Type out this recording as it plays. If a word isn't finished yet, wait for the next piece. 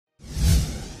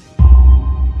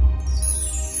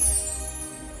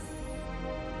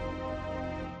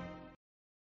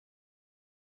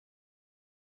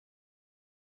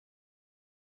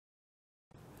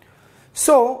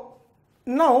So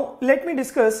now let me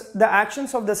discuss the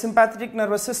actions of the sympathetic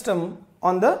nervous system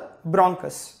on the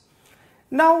bronchus.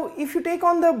 Now if you take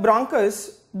on the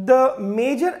bronchus, the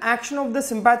major action of the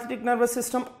sympathetic nervous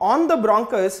system on the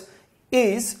bronchus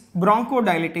is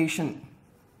bronchodilation.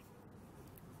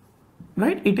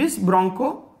 Right? It is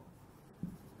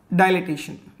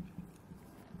bronchodilation.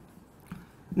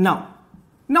 Now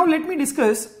let me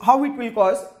discuss how it will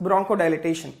cause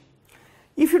bronchodilation.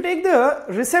 If you take the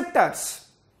receptors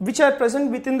which are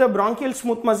present within the bronchial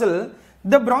smooth muscle,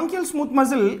 the bronchial smooth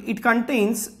muscle, it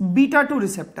contains beta2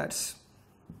 receptors.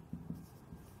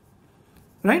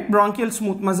 Right? Bronchial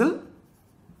smooth muscle,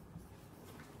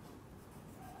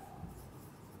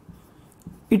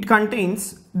 it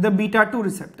contains the beta2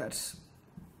 receptors.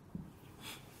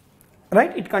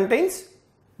 Right? It contains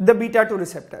the beta2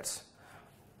 receptors.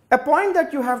 A point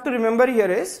that you have to remember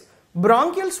here is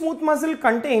bronchial smooth muscle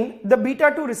contain the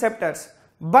beta2 receptors,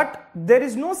 but there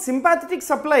is no sympathetic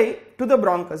supply to the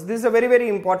bronchus. This is a very, very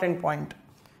important point.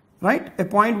 Right? A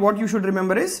point what you should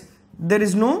remember is there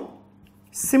is no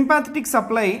sympathetic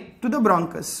supply to the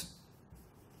bronchus.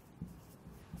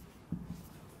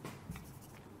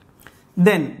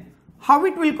 Then how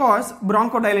it will cause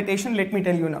bronchodilation, let me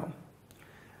tell you now.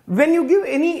 When you give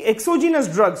any exogenous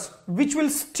drugs which will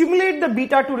stimulate the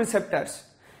beta2 receptors,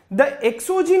 the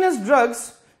exogenous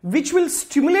drugs which will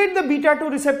stimulate the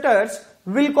beta2 receptors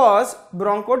will cause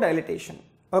bronchodilation.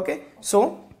 Okay,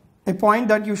 so a point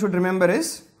that you should remember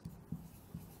is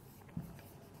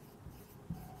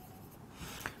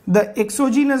the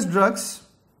exogenous drugs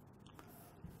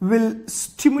will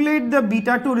stimulate the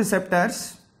beta2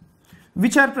 receptors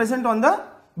which are present on the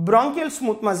bronchial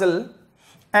smooth muscle,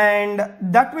 and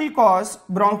that will cause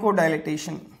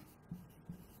bronchodilation.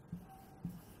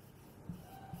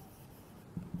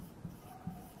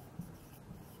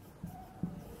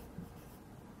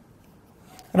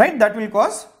 Right? That will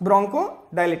cause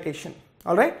bronchodilation.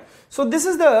 Alright. So this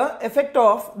is the effect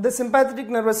of the sympathetic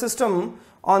nervous system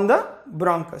on the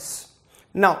bronchus.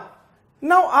 Now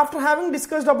after having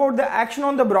discussed about the action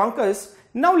on the bronchus,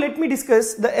 now let me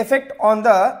discuss the effect on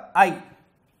the eye.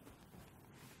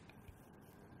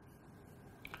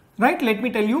 Right? Let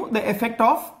me tell you the effect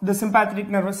of the sympathetic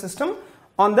nervous system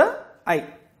on the eye.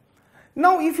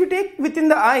 Now if you take within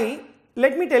the eye,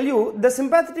 let me tell you the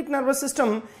sympathetic nervous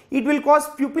system, it will cause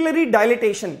pupillary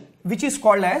dilatation, which is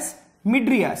called as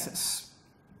mydriasis.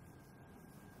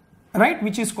 Right?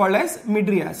 Which is called as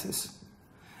mydriasis.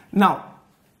 Now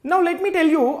let me tell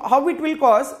you how it will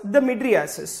cause the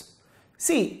mydriasis.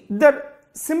 See, the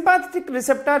sympathetic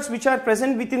receptors which are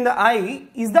present within the eye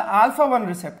is the alpha-1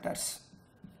 receptors.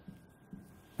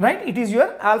 Right? It is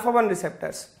your alpha-1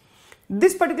 receptors.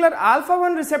 This particular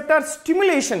alpha-1 receptor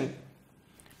stimulation,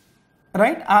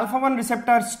 right? Alpha-1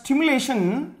 receptor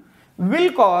stimulation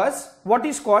will cause what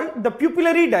is called the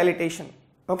pupillary dilatation.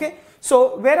 Okay?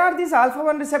 So where are these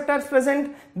alpha-1 receptors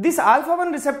present? These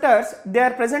alpha-1 receptors, they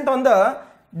are present on the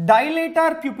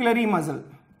dilator pupillary muscle.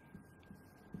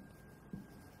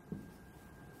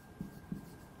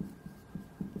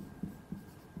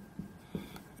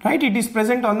 Right? It is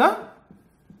present on the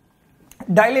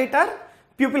dilator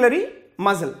pupillary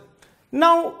muscle.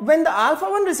 Now when the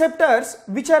alpha-1 receptors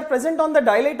which are present on the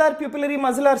dilator pupillary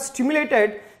muscle are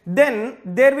stimulated, then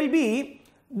there will be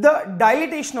the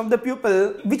dilatation of the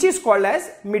pupil, which is called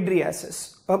as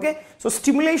mydriasis. Okay, so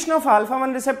stimulation of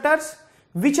alpha-1 receptors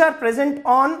which are present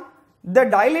on the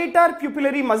dilator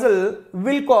pupillary muscle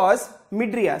will cause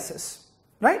mydriasis.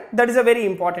 Right? That is a very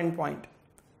important point.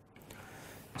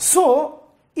 So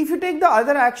if you take the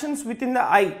other actions within the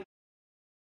eye,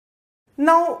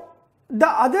 now the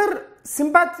other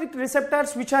sympathetic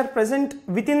receptors which are present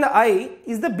within the eye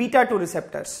is the beta2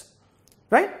 receptors.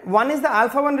 Right? One is the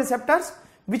alpha-1 receptors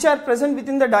which are present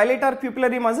within the dilator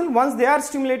pupillary muscle. Once they are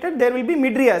stimulated, there will be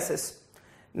mydriasis.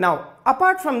 Now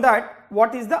apart from that,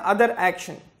 what is the other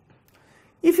action?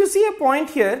 If you see a point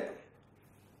here,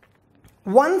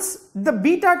 once the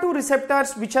beta2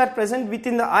 receptors which are present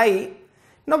within the eye,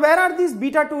 now where are these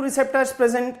beta2 receptors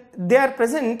present? They are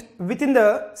present within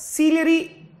the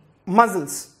ciliary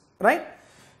muscles. Right?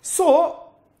 So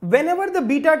whenever the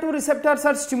beta2 receptors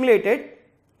are stimulated,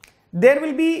 there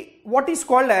will be what is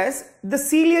called as the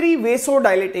ciliary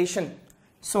vasodilation.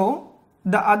 So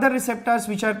the other receptors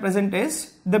which are present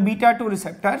is the beta2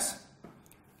 receptors.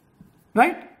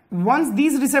 Right? Once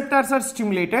these receptors are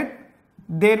stimulated,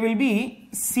 there will be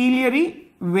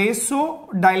ciliary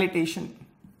vasodilation.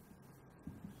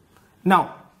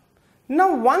 Now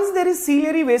once there is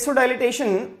ciliary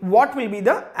vasodilation, what will be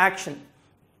the action?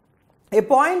 A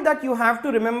point that you have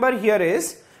to remember here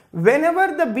is,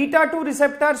 whenever the beta2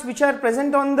 receptors which are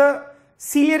present on the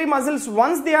ciliary muscles,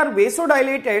 once they are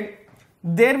vasodilated,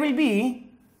 there will be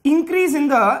increase in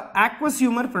the aqueous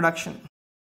humor production.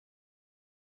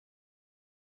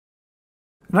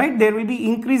 Right, there will be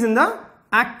increase in the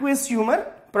aqueous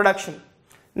humor production.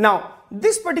 Now,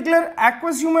 this particular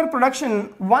aqueous humor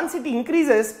production, once it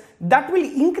increases, that will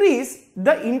increase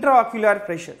the intraocular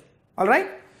pressure. Alright.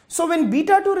 So, when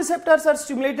beta 2 receptors are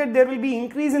stimulated, there will be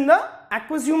increase in the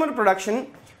aqueous humor production,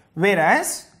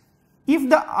 whereas if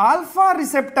the alpha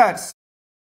receptors,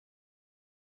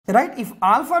 right, if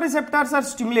alpha receptors are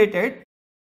stimulated,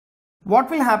 what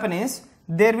will happen is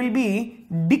there will be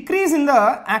decrease in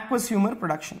the aqueous humor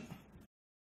production.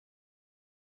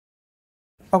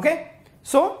 Okay.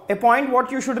 So, a point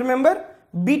what you should remember,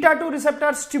 beta 2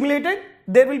 receptors stimulated,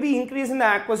 there will be increase in the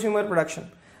aqueous humor production.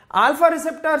 Alpha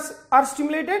receptors are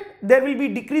stimulated, there will be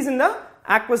decrease in the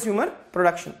aqueous humor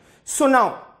production. So,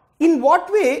 now in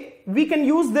what way we can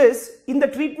use this in the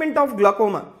treatment of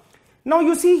glaucoma? Now,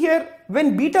 you see here,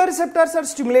 when beta receptors are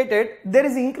stimulated, there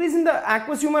is increase in the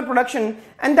aqueous humor production,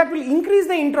 and that will increase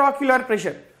the intraocular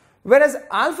pressure. Whereas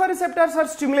alpha receptors are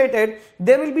stimulated,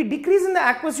 there will be decrease in the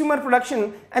aqueous humor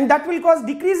production, and that will cause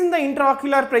decrease in the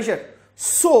intraocular pressure.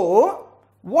 So,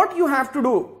 what you have to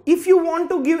do, if you want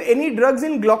to give any drugs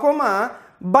in glaucoma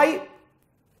by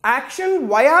action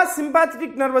via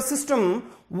sympathetic nervous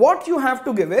system, what you have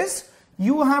to give is,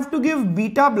 you have to give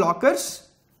beta blockers,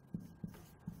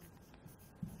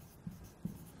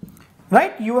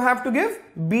 right? You have to give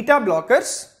beta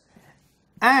blockers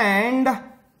and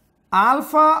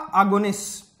alpha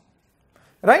agonists,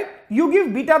 right? You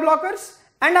give beta blockers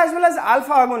and as well as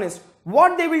alpha agonists.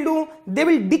 What they will do, they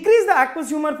will decrease the aqueous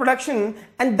humor production,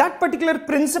 and that particular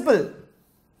principle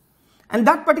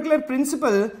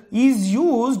is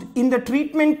used in the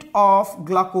treatment of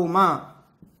glaucoma,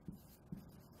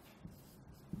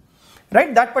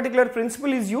 right? That particular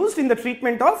principle is used in the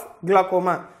treatment of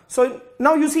glaucoma. So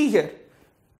now you see here,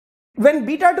 when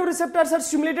beta 2 receptors are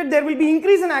stimulated, there will be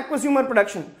increase in aqueous humor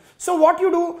production. So what you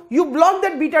do, you block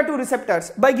that beta 2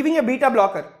 receptors by giving a beta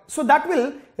blocker. So that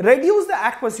will reduce the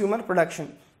aqueous humor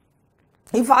production.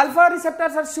 If alpha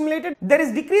receptors are stimulated, there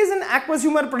is decrease in aqueous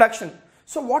humor production.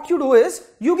 So what you do is,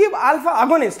 you give alpha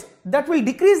agonist, that will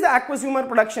decrease the aqueous humor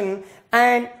production,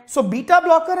 and so beta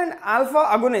blocker and alpha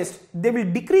agonist, they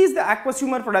will decrease the aqueous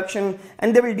humor production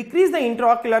and they will decrease the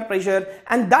intraocular pressure,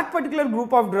 and that particular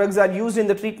group of drugs are used in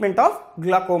the treatment of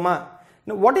glaucoma.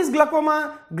 Now, what is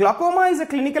glaucoma? Glaucoma is a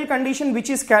clinical condition which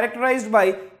is characterized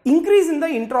by increase in the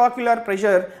intraocular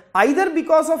pressure, either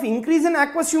because of increase in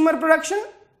aqueous humor production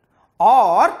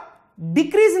or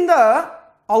decrease in the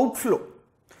outflow.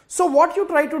 So what you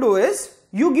try to do is,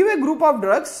 you give a group of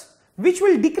drugs which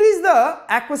will decrease the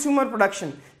aqueous humor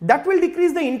production, that will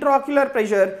decrease the intraocular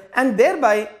pressure, and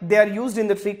thereby they are used in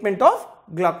the treatment of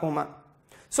glaucoma.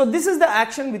 So this is the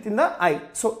action within the eye.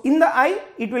 So in the eye,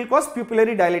 it will cause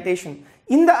pupillary dilatation.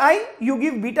 In the eye, you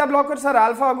give beta blockers or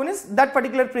alpha agonists, that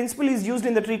particular principle is used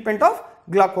in the treatment of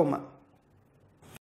glaucoma.